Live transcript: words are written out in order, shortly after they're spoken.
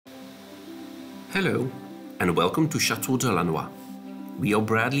Hello, and welcome to Chateau de la Noix. We are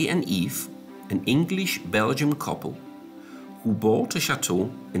Bradley and Yves, an English-Belgian couple who bought a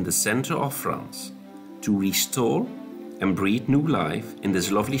chateau in the center of France to restore and breathe new life in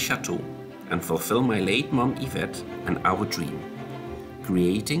this lovely chateau and fulfill my late mom Yvette and our dream,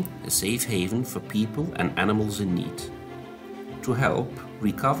 creating a safe haven for people and animals in need, to help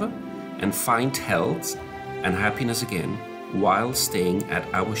recover and find health and happiness again while staying at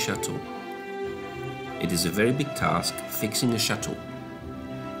our chateau. It is a very big task fixing a chateau,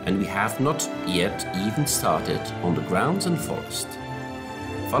 and we have not yet even started on the grounds and forest.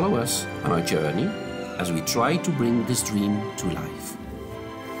 Follow us on our journey as we try to bring this dream to life.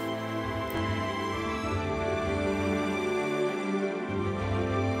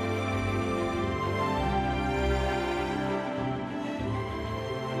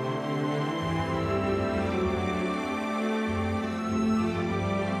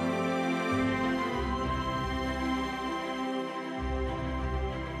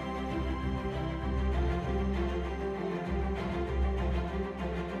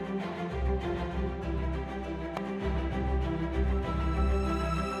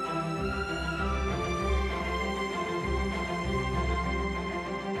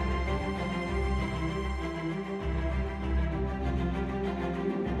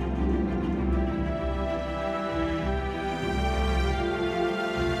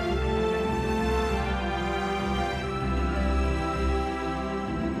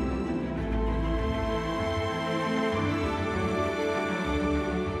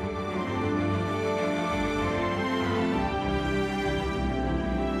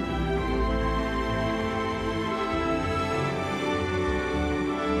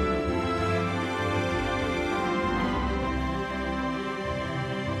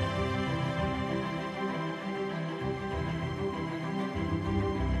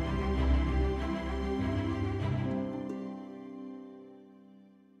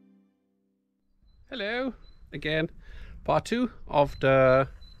 Hello, again, part 2 of the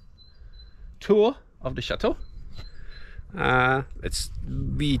tour of the chateau.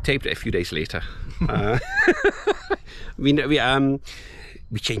 We taped it a few days later. We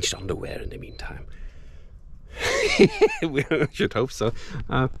changed underwear in the meantime. We should hope so.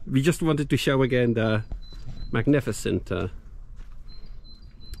 We just wanted to show again the magnificent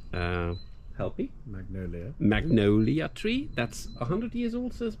help me? Magnolia tree. That's 100 years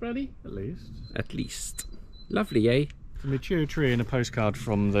old, says Brady? At least. At least. Lovely, eh? It's a mature tree in a postcard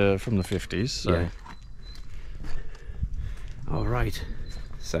from the 50s. So. Yeah. All right.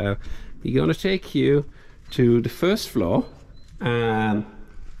 So we're going to take you to the first floor,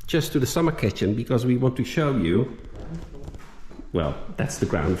 just to the summer kitchen, because we want to show you. Well, that's the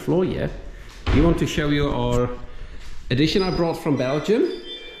ground floor, yeah. We want to show you our addition I brought from Belgium.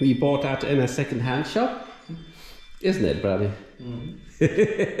 We bought that in a second-hand shop, isn't it, Brady?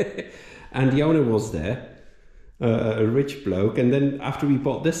 Mm. And the owner was there, a rich bloke. And then after we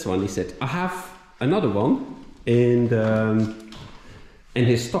bought this one, he said, "I have another one in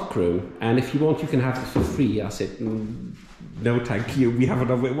his stockroom, and if you want, you can have it for free." I said, "No, thank you. We have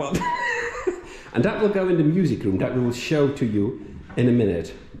another one." And that will go in the music room. That we will show to you in a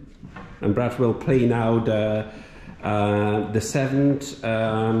minute. And Brad will play now the 7th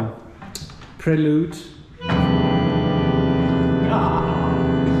prelude.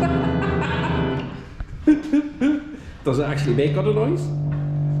 Does it actually make other noise?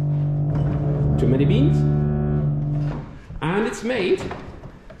 Too many beans? And it's made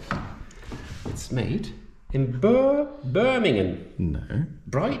in Birmingham. No.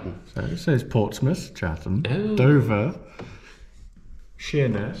 Brighton. So it says Portsmouth, Chatham, Oh. Dover,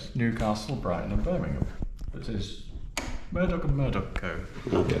 Sheerness, Newcastle, Brighton and Birmingham. It says Murdoch and Murdoch Co.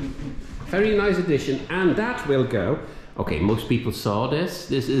 Okay. Very nice addition, and that will go. Okay, most people saw this.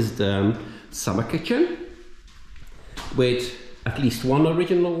 This is the summer kitchen with at least one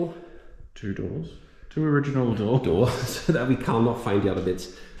original, 2 doors. 2 original doors, so that we cannot find the other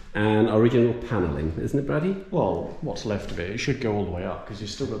bits, and original paneling, isn't it, Brady? Well, what's left of it? It should go all the way up because you've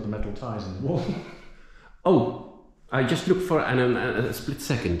still got the metal ties in the wall. Oh, I just looked for a split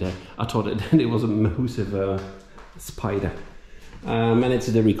second there. I thought it was a massive spider. And it's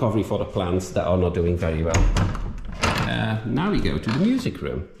the recovery for the plants that are not doing very well. Now we go to the music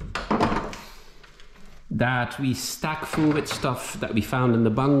room that we stack full with stuff that we found in the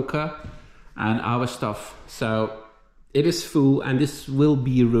bunker and our stuff. So it is full, and this will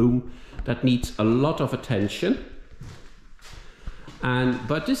be a room that needs a lot of attention.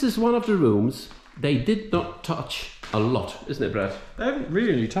 But this is one of the rooms they did not touch a lot, isn't it, Brad? They haven't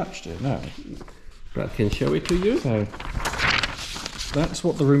really touched it, no. Brad can show it to you. So that's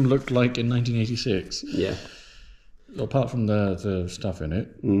what the room looked like in 1986. Yeah. Apart from the stuff in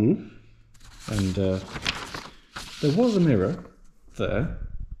it. Mm-hmm. And there was a mirror there.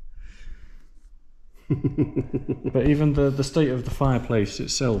 But even the state of the fireplace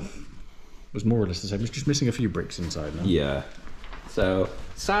itself was more or less the same. It's just missing a few bricks inside now. Yeah. So,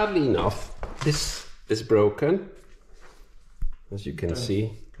 sadly enough, this is broken. As you can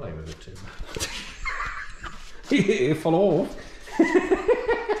see. Play with it too much. It fell off.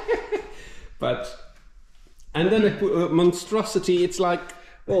 But, and then a monstrosity, it's like,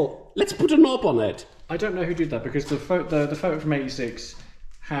 well, let's put a knob on it. I don't know who did that because the photo from '86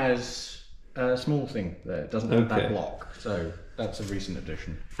 has a small thing there. It doesn't have that block, so that's a recent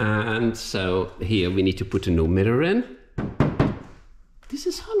addition. And so here we need to put a new mirror in. This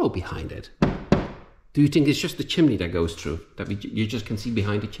is hollow behind it. Do you think it's just the chimney that goes through? That you just can see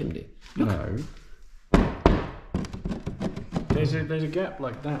behind the chimney? Look. No. There's a gap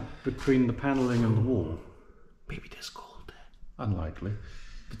like that between the panelling and the wall. Maybe there's gold there. Unlikely.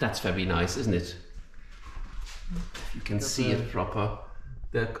 But that's very nice, isn't it? You can see it proper.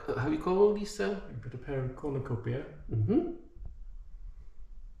 How you call all these? You put a pair of cornucopia. Mm-hmm.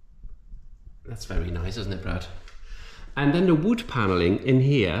 That's very nice, isn't it, Brad? And then the wood panelling in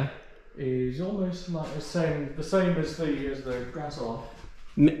here is almost like the same as the grass on.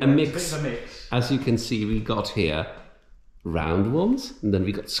 A mix. A mix. As you can see, we got here round ones, and then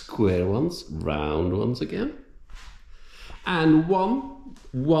we got square ones, round ones again, and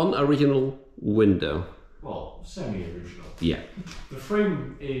one original window. Well, semi-original. Yeah. The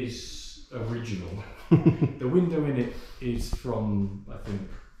frame is original. The window in it is from, I think,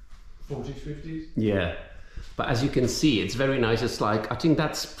 40s, 50s. Yeah. But as you can see, it's very nice. It's like, I think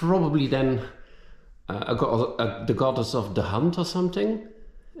that's probably then the goddess of the hunt or something,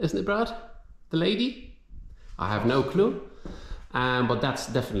 isn't it, Brad? The lady? I have no clue. But that's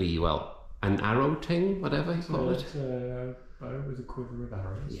definitely, well, an arrow thing, whatever you call it. A bow with a quiver of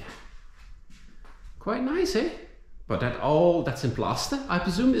arrows. Yeah. Quite nice, eh? But that's in plaster, I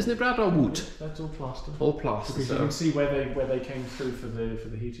presume, isn't it, Brad, or wood? That's all plaster. All plaster. Because you can see where they came through for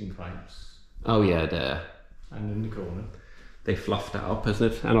the heating pipes. Oh yeah, there. And in the corner. They fluffed that up,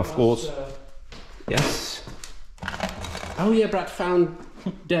 isn't it? And of course, yes. Oh yeah, Brad found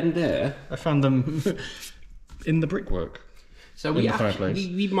them there. I found them in the brickwork. So we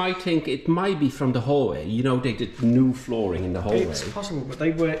might think it might be from the hallway. You know, they did new flooring in the hallway. It's possible, but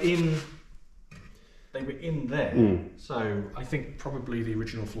they were in there. So I think probably the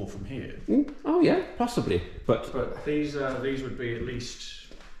original floor from here. Oh yeah, possibly. But these would be at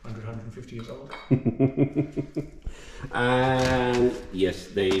least 100, 150 years old. And yes,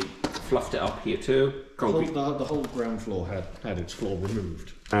 they fluffed it up here too. Concrete. The whole ground floor had its floor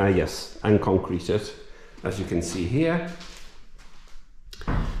removed. Yes, and concreted, as you can see here.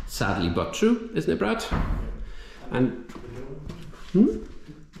 Sadly but true, isn't it, Brad? And the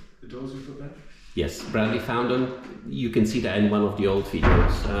doors you put there? Yes, Bradley found them. You can see that in one of the old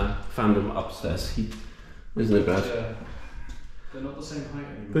videos. Found them upstairs, isn't it, Brad? They're not the same height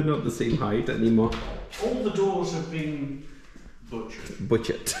anymore. They're not the same height anymore. All the doors have been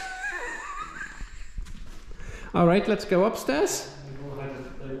butchered. All right, let's go upstairs. They all had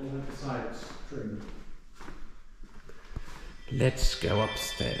the sides trimmed. Let's go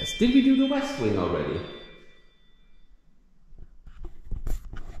upstairs. Did we do the west wing already?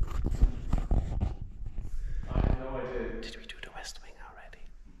 I have no idea. Did we do the west wing already?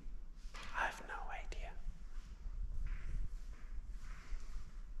 I have no idea.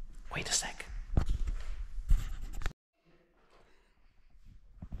 Wait a sec.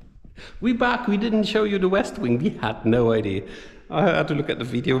 We're back. We didn't show you the west wing. We had no idea. I had to look at the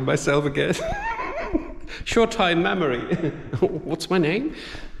video myself again. Short time memory. What's my name?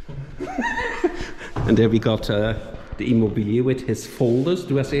 And there we got the Immobilier with his folders.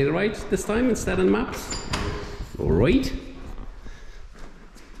 Do I say it right this time instead of maps? All right.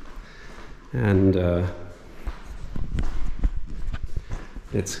 And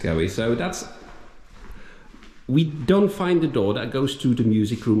let's go. So that's... We don't find the door that goes to the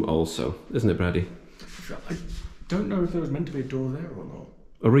music room also, isn't it, Brady? I don't know if there was meant to be a door there or not.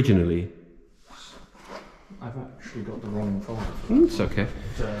 Originally. I've actually got the wrong folder. It's okay.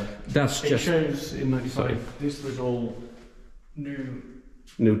 That's it just... shows in 95, sorry. This was all new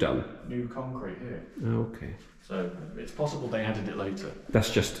done. New concrete here. Okay. So it's possible they added it later. That's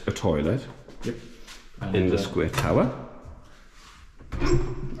just a toilet. Yep. In the square tower.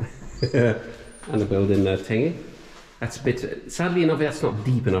 And a building thingy. That's a bit... Sadly enough, that's not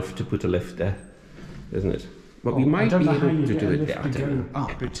deep enough to put a lift there, isn't it? But we might be able to do it there. I don't know.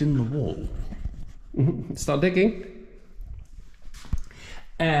 Up, it's in the wall. Start digging.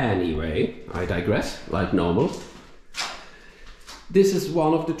 Anyway, I digress, like normal. This is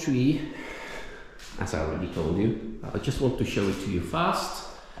one of the three, as I already told you. I just want to show it to you fast.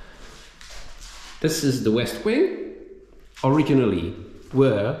 This is the west wing. Originally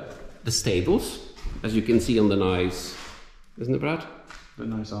were the stables, as you can see on the nice, isn't it, Brad? The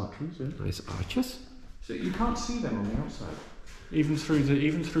nice arches, yeah. Nice arches. So you can't see them on the outside, even through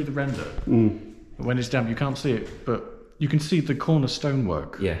the render. When it's damp, you can't see it, but you can see the corner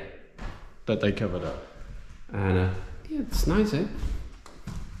stonework. Yeah. That they covered up. And yeah, it's nice, eh?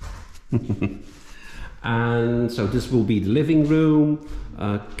 And so this will be the living room,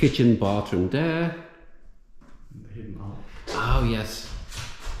 kitchen, bathroom there. The hidden arch. Oh yes.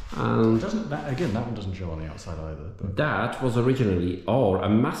 Doesn't that again? That one doesn't show on the outside either. But. That was originally or a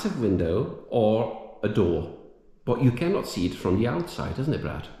massive window or a door, but you cannot see it from the outside, isn't it,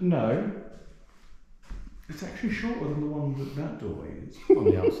 Brad? No. It's actually shorter than the one that doorway is on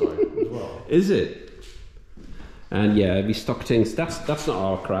the outside as well. Is it? And yeah, we stock things. That's not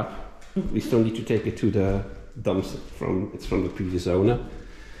our crap. We still need to take it to the dumps. It's from the previous owner.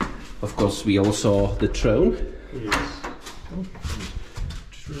 Of course, we all saw the throne. Yes. Oh,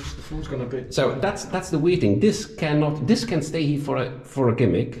 just realised the floor's gone a bit. So that's the weird thing. This can stay here for a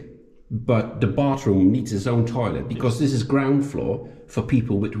gimmick, but the bathroom needs its own toilet because this is ground floor for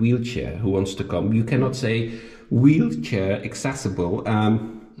people with wheelchair who wants to come. You cannot say wheelchair accessible.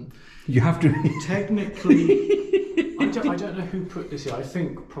 You have to technically. I don't know who put this here. I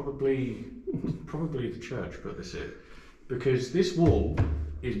think probably the church put this here because this wall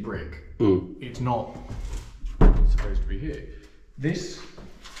is brick. It's not supposed to be here. This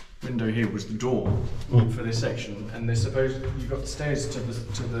window here was the door for this section, and there's supposed you've got the stairs to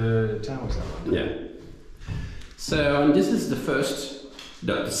the towers out there. Yeah. So this is the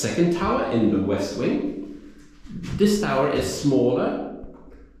second tower in the west wing. This tower is smaller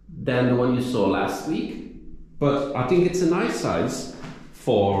than the one you saw last week. But I think it's a nice size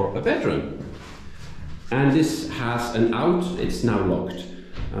for a bedroom. And this has an out, it's now locked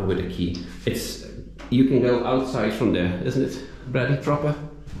with a key. You can go outside from there, isn't it, Brady, proper?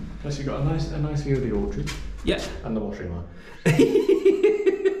 Plus you've got a nice view of the orchard. Yeah. And the washing line.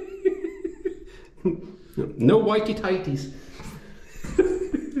 No whitey tighties.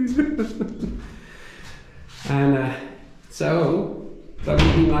 And so, that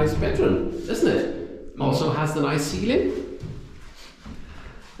would be a nice bedroom, isn't it? Also has the nice ceiling,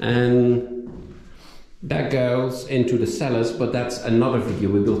 and that goes into the cellars, but that's another video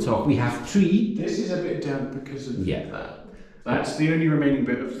we will talk. We have three. This is a bit damp because of yeah. that. That's the only remaining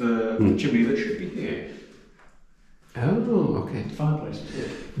bit of the chimney that should be here. Oh, okay. The fireplace is here.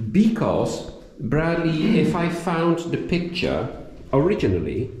 Because, Bradley, if I found the picture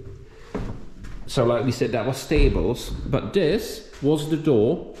originally, so like we said, that was stables, but this was the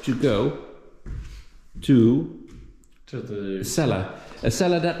door to go to the cellar. A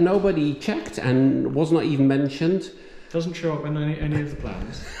cellar that nobody checked and was not even mentioned. Doesn't show up in any of the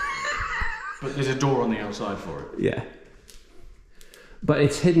plans. But there's a door on the outside for it. Yeah. But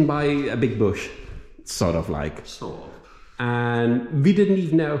it's hidden by a big bush. Sort of like. Sort of. And we didn't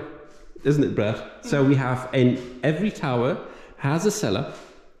even know. Isn't it, Brad? So we have every tower has a cellar.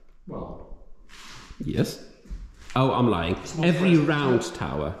 Well. Yes. Oh, I'm lying. Every round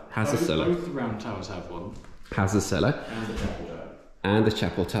tower has a cellar. Both the round towers have one. Has a cellar. And the chapel tower. And the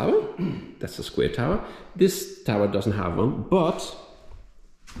chapel tower. That's a square tower. This tower doesn't have one, but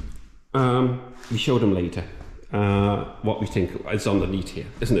we show them later what we think is underneath here,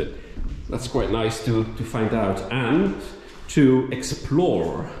 isn't it? That's quite nice to find out and to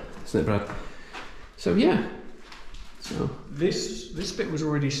explore, isn't it, Brad? So yeah. So this bit was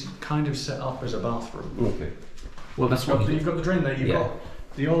already kind of set up as a bathroom. Okay. Well, that's what you've got the drain there. You've got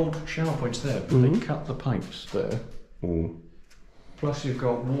the old shower points there, but they cut the pipes there. Plus, you've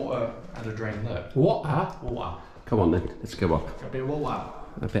got water and a drain there. Water? Water. Come on then, let's go up. A bit of water.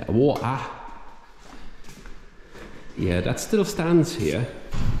 A bit of water. Yeah, that still stands here.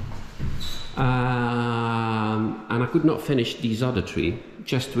 And I could not finish these other three.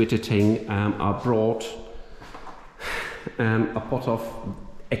 Just with the thing, I brought a pot of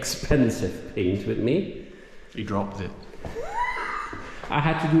expensive paint with me. You dropped it. I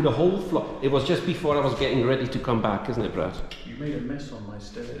had to do the whole floor. It was just before I was getting ready to come back, isn't it, Brad? You made a mess on my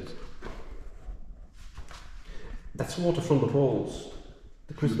stairs. That's water from the balls.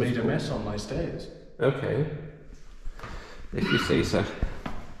 The Christmas You made a balls. mess on my stairs. Okay. If you say so.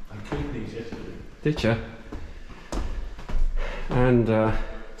 I cleaned these yesterday. Did you? And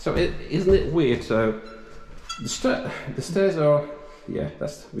so isn't it weird? So the stairs are, yeah,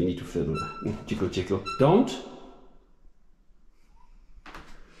 we need to fiddle. Jiggle, jiggle. Don't.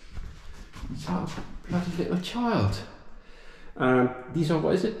 It's a bloody little child. These are,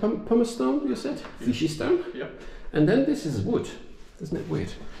 what is it, pumice stone, you said? Fishy stone? Yep. And then this is wood. Isn't it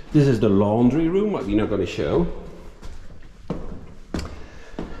weird? This is the laundry room, what we're not going to show.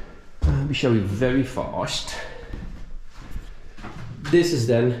 We show you very fast. This is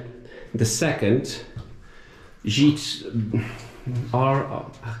then the second Yves I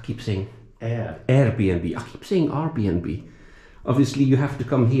keep saying Airbnb. I keep saying Airbnb. Obviously, you have to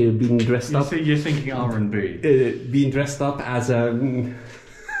come here being dressed up. You're thinking R&B. Being dressed up as a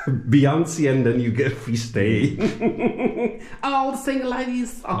Beyonce, and then you get free stay. All the single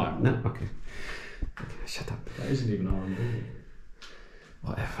ladies. Oh, no, okay. Shut up. That isn't even R&B.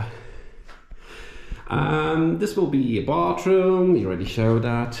 Whatever. This will be a bathroom. We already showed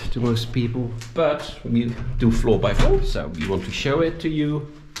that to most people, but we do floor by floor, so we want to show it to you.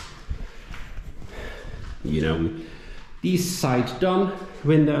 You know, these side done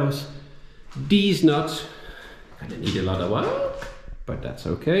windows, these not. Gonna need a lot of work, but that's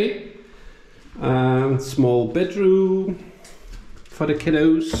okay. Small bedroom for the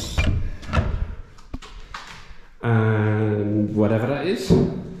kiddos, and whatever that is.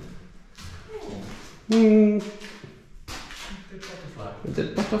 The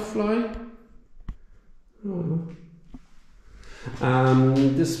butterfly. Oh.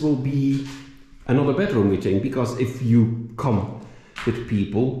 This will be another bedroom, we think, because if you come with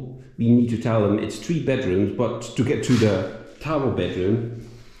people, we need to tell them it's 3 bedrooms, but to get to the tower bedroom.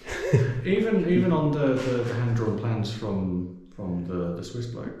 even on the hand-drawn plans from the Swiss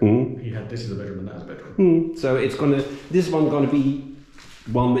bloke, he had this is a bedroom and that is a bedroom. So it's this one gonna be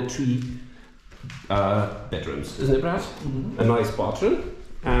one with 3 bedrooms, isn't it, Brad? A nice bathroom,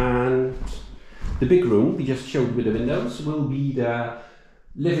 and the big room we just showed with the windows will be the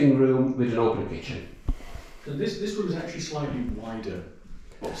living room with an open kitchen. So this room is actually slightly wider,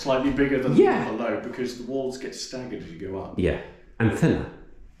 well, slightly bigger than below, because the walls get staggered as you go up. Yeah, and thinner.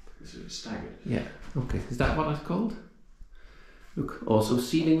 It's staggered. Yeah. Okay. Is that what it's called? Look, also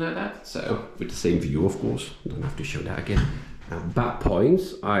ceiling like that. So with the same view, of course. Don't have to show that again. Now, bad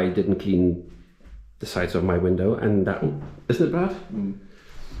points. I didn't clean the sides of my window, and that isn't it, Brad?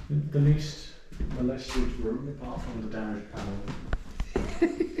 The least molested room, apart from the damaged panel.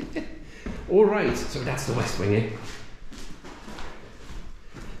 All right. So that's the west wing, eh?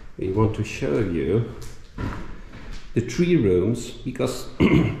 We want to show you the 3 rooms because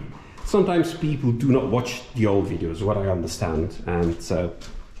sometimes people do not watch the old videos, what I understand, and so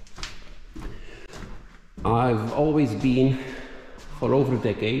I've always been, for over a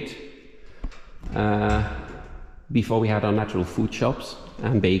decade, before we had our natural food shops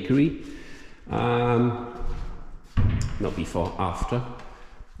and bakery, not before, after,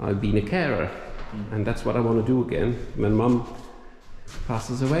 I've been a carer, and that's what I want to do again. When Mum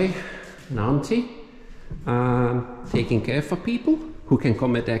passes away, an auntie, taking care for people who can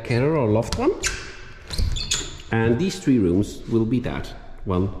come with their carer or loved one. And these 3 rooms will be that.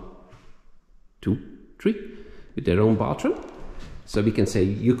 1, 2, 3, with their own bathroom. So we can say,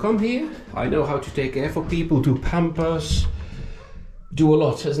 you come here, I know how to take care for people, do pampers, do a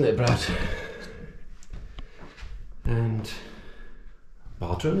lot, isn't it, Brad? And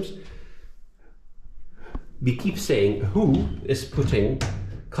bathrooms. We keep saying, who is putting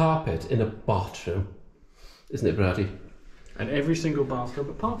carpet in a bathroom? Isn't it, Brady? And every single bathroom,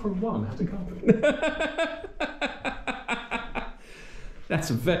 apart from one, has a carpet.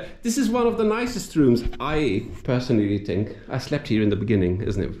 This is one of the nicest rooms, I personally think. I slept here in the beginning,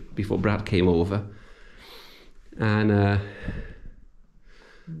 isn't it? Before Brad came over. And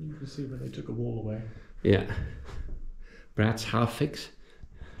you can see where they took a wall away. Yeah. Brad's half fix.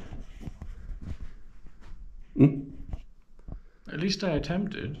 At least I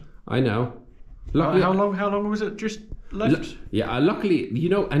attempted. I know. How long was it just left? Luckily, you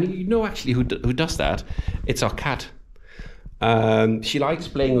know, and you know actually who does that? It's our cat. She likes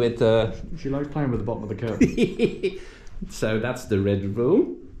playing with. She likes playing with the bottom of the curtain. So that's the red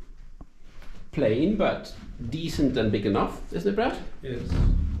room. Plain but decent and big enough, isn't it, Brad? Yes.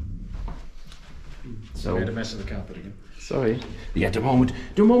 So we had a mess of the carpet again. Sorry. Yeah, the moment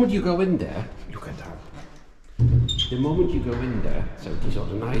you go in there, look at that. The moment you go in there, so these are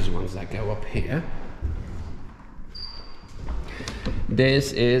the nice ones that go up here.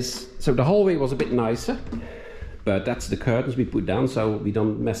 So the hallway was a bit nicer, but that's the curtains we put down so we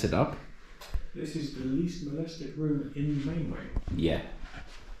don't mess it up. This is the least molested room in the main wing. Yeah.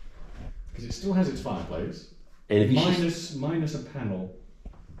 Because it still has its fireplace. And minus a panel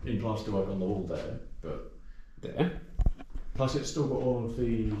in plasterwork on the wall there, but there. Plus it's still got all of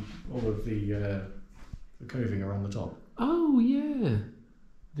the coving around the top. Oh yeah.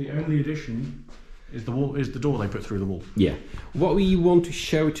 The only addition is the wall. Is the door they put through the wall. Yeah. What we want to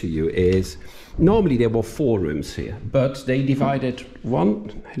show to you is normally there were 4 rooms here, but they divided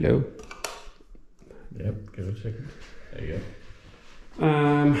one. Hello. Yep. Give it a second. There you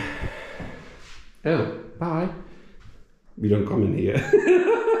go. Oh, bye. We don't come in here.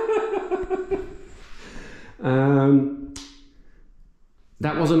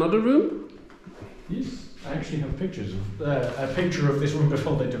 That was another room? Yes. I actually have pictures of a picture of this room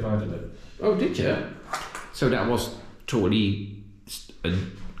before they divided it. Oh, did you? So that was totally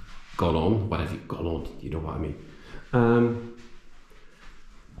gone on. Whatever gone on, you know what I mean.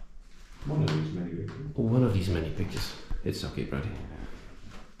 One of these many pictures. One of these many pictures. It's okay, Brady.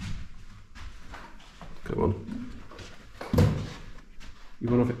 Come on. You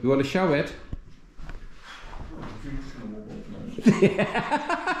want to show it?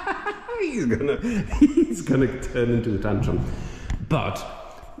 he's gonna turn into a tantrum. But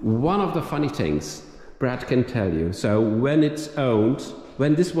one of the funny things Brad can tell you. So when this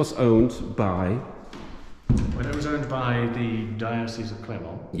was owned by. When it was owned by the Diocese of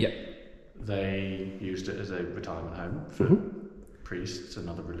Clermont. Yeah. They used it as a retirement home for priests and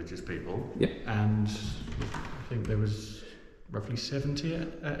other religious people. Yeah. And I think there was roughly 70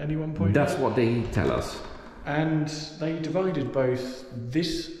 at any one point. That's what they tell us. And they divided both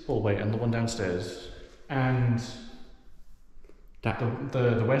this hallway and the one downstairs and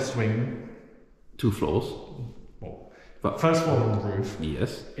the west wing. 2 floors. Well, but first floor on the roof.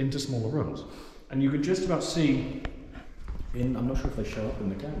 Yes. Into smaller rooms. And you could just about see I'm not sure if they show up in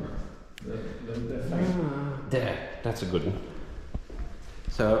the camera. Their face. There, that's a good one.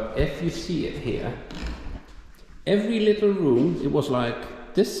 So if you see it here, every little room, it was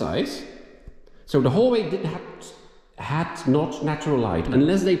like this size. So the hallway had not natural light,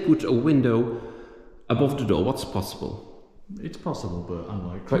 unless they put a window above the door. What's possible? It's possible, but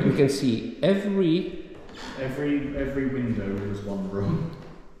unlikely. But you can see every window was one room.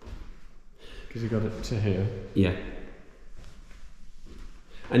 Because you got it to here. Yeah.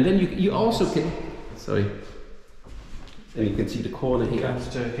 And then you also can, sorry, and you can see the corner here. Comes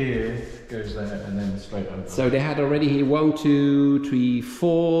to here, goes there, and then straight over. So they had already here 1, 2, 3,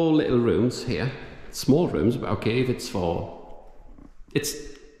 4 little rooms here, small rooms. But okay, if it's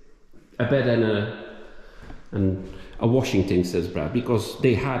a bed and a washing thing, says Brad, because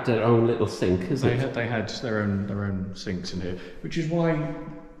they had their own little sink. They had their own sinks in here, which is why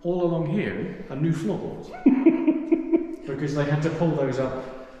all along here are new floorboards. Because they had to pull those up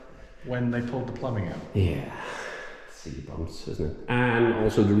when they pulled the plumbing out. Yeah, silly bumps, isn't it? And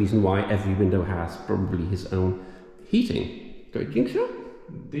also the reason why every window has probably his own heating. Do you think so?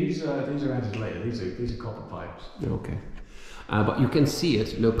 These are added later. These are copper pipes. Okay, but you can see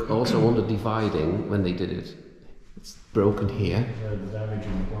it. Look, also on the dividing when they did it. It's broken here. The damage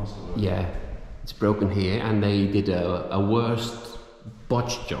in the plasterwork. Yeah, it's broken here, and they did a worse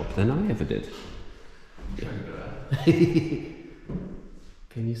botched job than I ever did.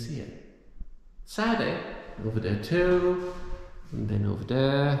 Can you see it? Sad, over there too, and then over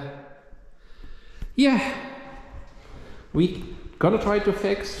there. Yeah, we gotta try to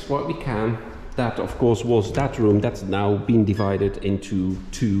fix what we can. That, of course, was that room that's now been divided into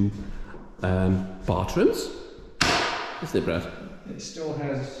 2 bathrooms. Isn't it, Brad? It still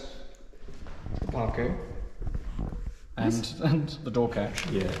has the parquet and the door catch.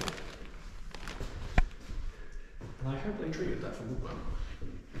 Yeah. And I hope they treated that for well.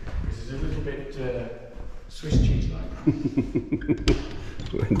 Because it's a little bit Swiss cheese-like.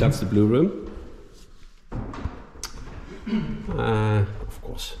 That's the blue room. Of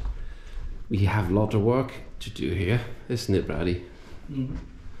course, we have a lot of work to do here, isn't it, Brady? Mm.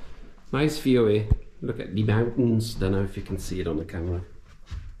 Nice view. Look at the mountains. Don't know if you can see it on the camera.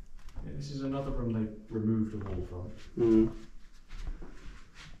 Yeah, this is another room they removed the wall from. Mm.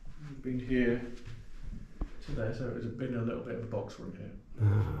 We've been here to there, so it's been a little bit of a box room here.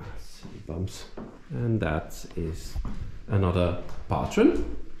 Silly bumps. And that is another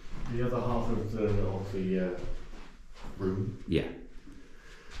bathroom. The other half of the room. Yeah.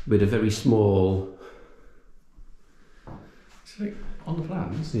 With a very small. So on the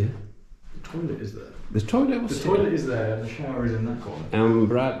plans. Yeah. The toilet is there. The toilet was The toilet is there, and the shower is in that corner. And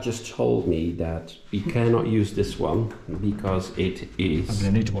Brad just told me that we cannot use this one because it is. I'm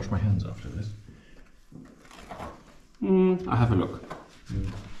going to need to wash my hands after this. I'll have a look.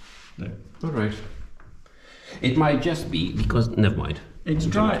 No. All right. It might just be because. Never mind. It's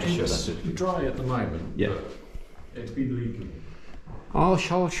dry. It's dry at the moment. Yeah. But it's been leaking. I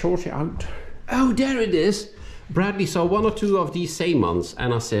shall sort it out. Oh, there it is. Bradley saw 1 or 2 of these same ones,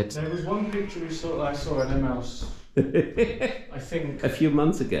 and I said, There was one picture I saw at Emmaus I think A few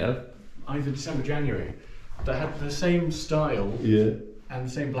months ago. either December, January. They had the same style Yeah. and the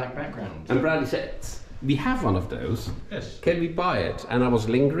same black background. And Bradley said, we have one of those. Yes. Can we buy it? And I was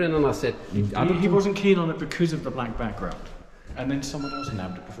lingering and I said, He wasn't keen on it because of the black background. And then someone else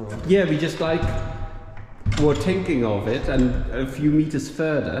nabbed it before. Yeah, we just like were thinking of it, and a few meters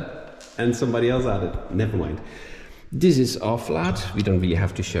further, and somebody else had it. Never mind. This is our flat. We don't really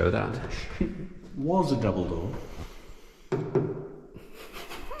have to show that. Was a double door.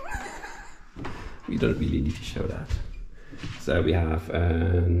 We don't really need to show that. So we have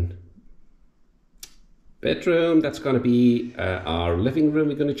a bedroom. That's going to be our living room.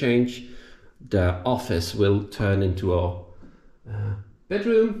 We're going to change. The office will turn into our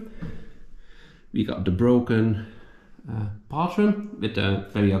bedroom. We got the broken bathroom with a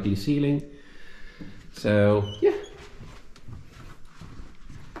very ugly ceiling. So yeah.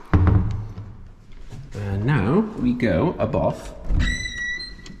 And now we go above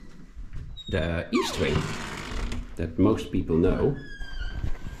the east wing that most people know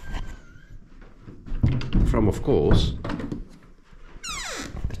from, of course,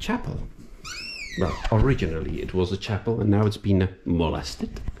 the chapel. Well, originally it was a chapel and now it's been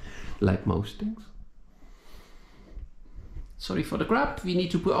molested, like most things. Sorry for the grab, we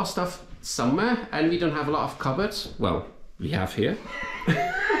need to put our stuff somewhere and we don't have a lot of cupboards. Well, we have here.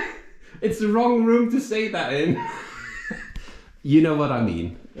 It's the wrong room to say that in. You know what I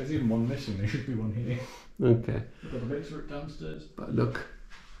mean. There's even one missing, there should be one here. Okay. We've got a bit of downstairs. But look.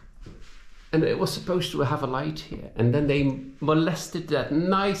 And it was supposed to have a light here. And then they molested that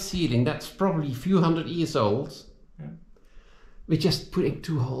nice ceiling. That's probably a few hundred years old. Yeah. We're just putting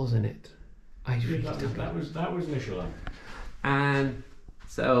 2 holes in it. I really that was Michelin. And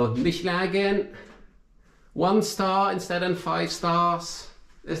so Michelin again. 1 star instead of 5 stars.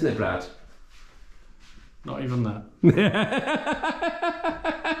 Isn't it, Brad? Not even that.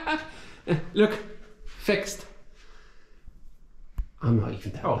 Look, fixed. I'm not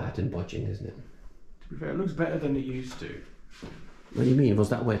even that bad in bodging, isn't it? To be fair, it looks better than it used to. What do you mean? Was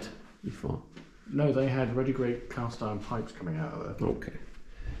that wet before? No, they had ready grade cast iron pipes coming out of there. Okay.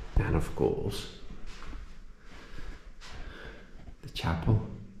 And of course, the chapel.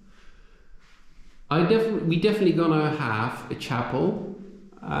 We definitely gonna have a chapel.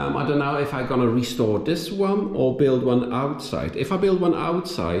 I don't know if I'm gonna restore this one or build one outside. If I build one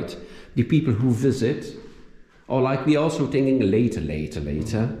outside, the people who visit, or like we also thinking later,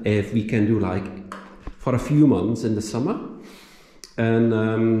 if we can do like for a few months in the summer, and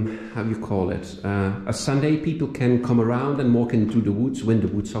how you call it, a Sunday people can come around and walk into the woods when the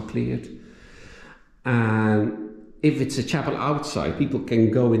woods are cleared. And if it's a chapel outside, people can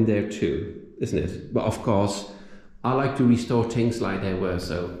go in there too, isn't it? But of course, I like to restore things like they were,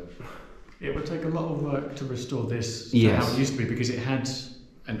 so... It would take a lot of work to restore this Yes. to how it used to be, because it had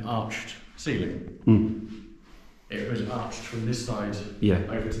an arched ceiling. Mm. It was arched from this side Yeah.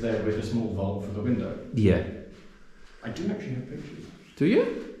 over to there with a small vault for the window. Yeah. I do actually have pictures. Do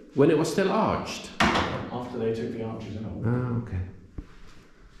you? When it was still arched? After they took the arches and all. Ah, okay.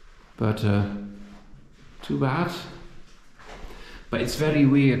 But, too bad. But it's very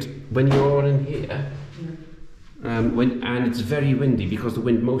weird when you're in here, and it's very windy because the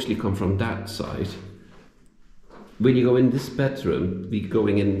wind mostly comes from that side. When you go in this bedroom, we're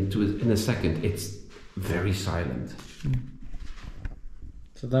going into it in a second, it's very silent.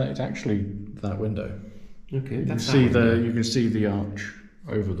 So that is actually that window. Okay, You can that's see that window. you can see the arch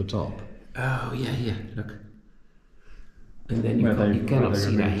over the top. Oh, yeah, look. And then Where you cannot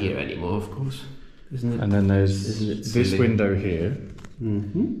see that removed here anymore, of course. Isn't it? And then there's Isn't it this silly? window here.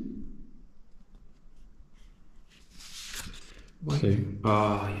 Mm-hmm. See?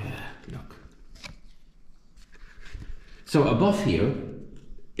 Oh, yeah, look. So above here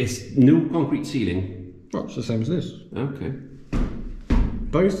is new concrete ceiling. Well, it's the same as this. Okay.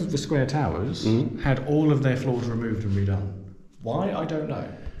 Both of the square towers had all of their floors removed and redone. Why? I don't know.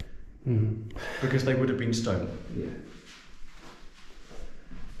 Because they would have been stone. Yeah.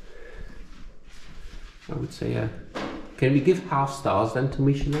 I would say, can we give half stars then to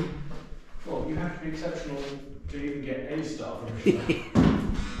Michelin? Well, you have to be exceptional to even get a star from Michelin.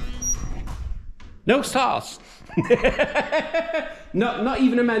 No stars! not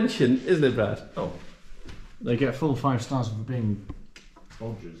even a mention, isn't it, Brad? Oh. They get full 5 stars for being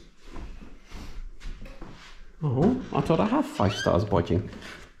bodgers. Oh, I thought I have 5 stars bodging.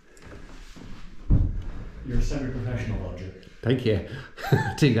 You're a semi-professional bodger. Thank you.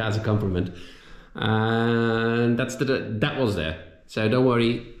 I take that as a compliment. And that was there. So don't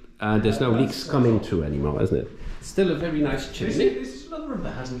worry, there's no leaks coming through anymore, isn't it? Still a very nice chimney. This is another room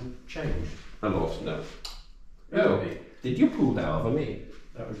that hasn't changed. A lot, no. Oh, did you pull that over me?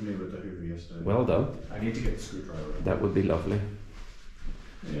 That was me with the Hoover yesterday. Well done. I need to get the screwdriver. That would be lovely.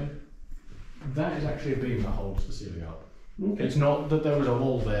 Yeah. That is actually a beam that holds the ceiling up. Okay. It's not that there was a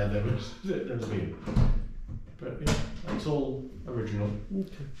wall there, there was a beam. But yeah, that's all original.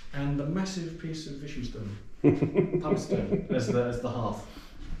 Okay. And a massive piece of Vichy stone. Tungsten as the hearth.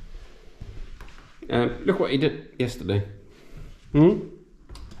 Look what he did yesterday. You've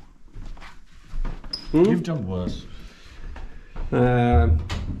done worse.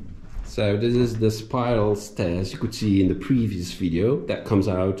 So this is the spiral stairs you could see in the previous video that comes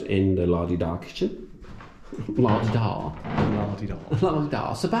out in the la-di-da kitchen. La-di-da. La-di-da.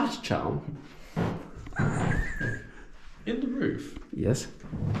 La-di-da. Sebastian. In the roof, Yes.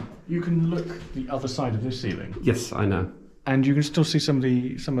 you can look the other side of this ceiling, Yes, I know. and you can still see some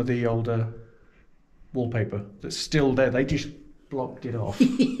of the older wallpaper that's still there. They just blocked it off.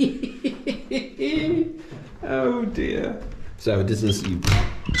 Oh dear. So this is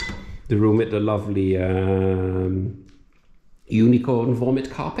the room with the lovely unicorn vomit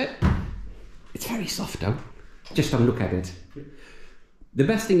carpet. It's very soft though. Just don't look at it. The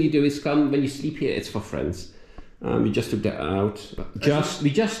best thing you do is come when you sleep here. It's for friends. We just took that out.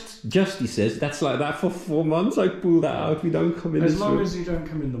 He says that's like that for 4 months. I pull that out. We don't come in. As long as you don't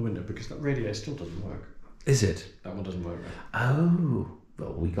come in the window, because that radiator still doesn't work. Is it? That one doesn't work. Right? Oh,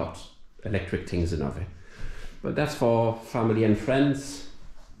 well, we got electric things in oven. But that's for family and friends.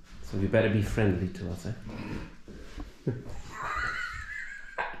 So we better be friendly to us, eh?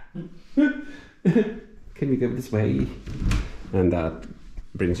 Can we go this way? And that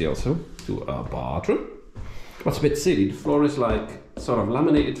brings you also to our bathroom. What's a bit silly, the floor is like sort of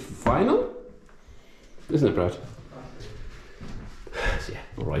laminated vinyl. Isn't it, Brad? Yeah,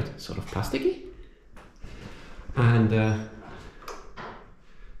 alright, sort of plasticky. And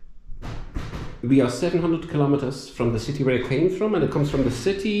we are 700 kilometers from the city where it came from, and it comes from the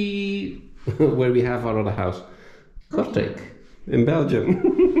city where we have our other house, Chateau, in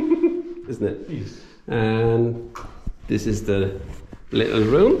Belgium, isn't it? Yes. And this is the little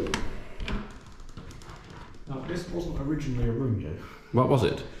room. Now, this wasn't originally a room yet. What was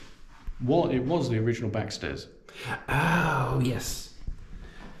it? Well, it was the original backstairs. Oh, yes.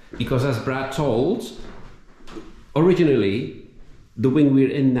 Because as Brad told, originally, the wing we're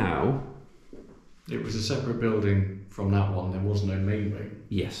in now... It was a separate building from that one. There was no main wing.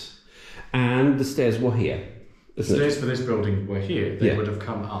 Yes. And the stairs were here. The stairs for this building were here. They Yeah. would have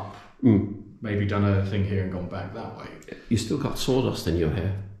come up, Mm. maybe done a thing here and gone back that way. You still got sawdust in your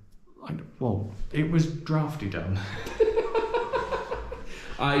hair. Well, it was drafty down.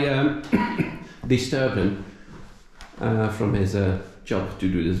 I disturbed him from his job to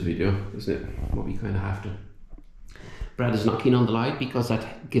do this video, isn't it? What we kind of have to. Brad is not keen on the light because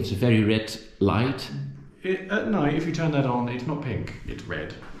that gives a very red light. At night, if you turn that on, it's not pink, it's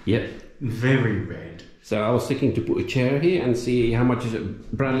red. Yep. Very red. So I was thinking to put a chair here and see how much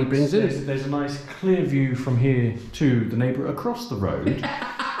Bradley brings in. There's a nice clear view from here to the neighbour across the road.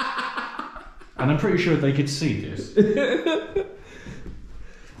 And I'm pretty sure they could see this.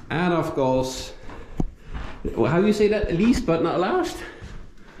 And of course, how do you say that? Least but not last?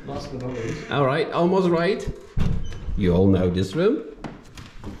 Last but not least. Alright, almost right. You all know this room.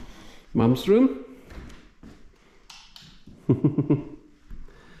 Mum's room.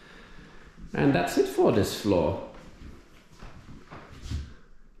 And that's it for this floor.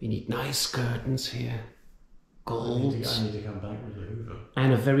 We need nice curtains here. Gold. I need to come back with the Hoover.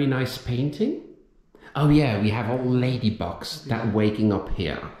 And a very nice painting. Oh yeah, we have all ladybugs that waking up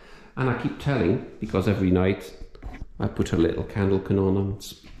here. And I keep telling, because every night I put her little candle can on and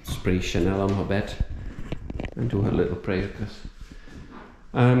spray Chanel on her bed and do her little prayer kiss.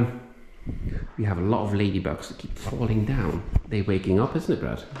 We have a lot of ladybugs that keep falling down. They're waking up, isn't it,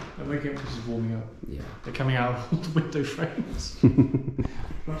 Brad? They're waking up because it's warming up. Yeah. They're coming out of the window frames.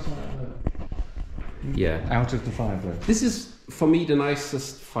 Yeah. Out of the fireplace. This is, for me, the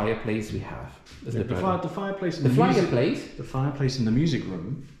nicest fireplace we have, isn't it, Brad? The fireplace in The music, fireplace? the fireplace in the music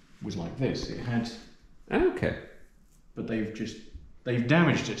room was like this. It had, Okay. but they've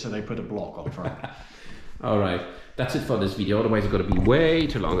damaged it, so they put a block on front. Alright, that's it for this video, otherwise it's going to be way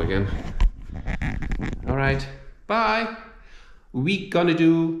too long again. Alright, bye! We're gonna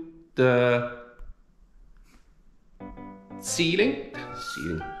do the ceiling,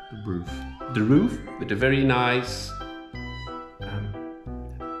 the roof with a very nice,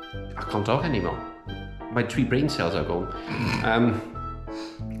 I can't talk anymore, my 3 brain cells are gone.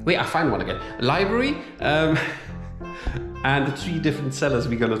 Wait, I find one again. Library, and the 3 different cellars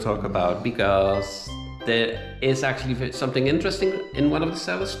we're gonna talk about, because there is actually something interesting in one of the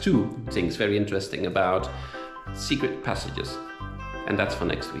cellars. 2 things very interesting about secret passages. And that's for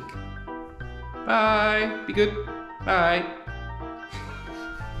next week. Bye. Be good. Bye.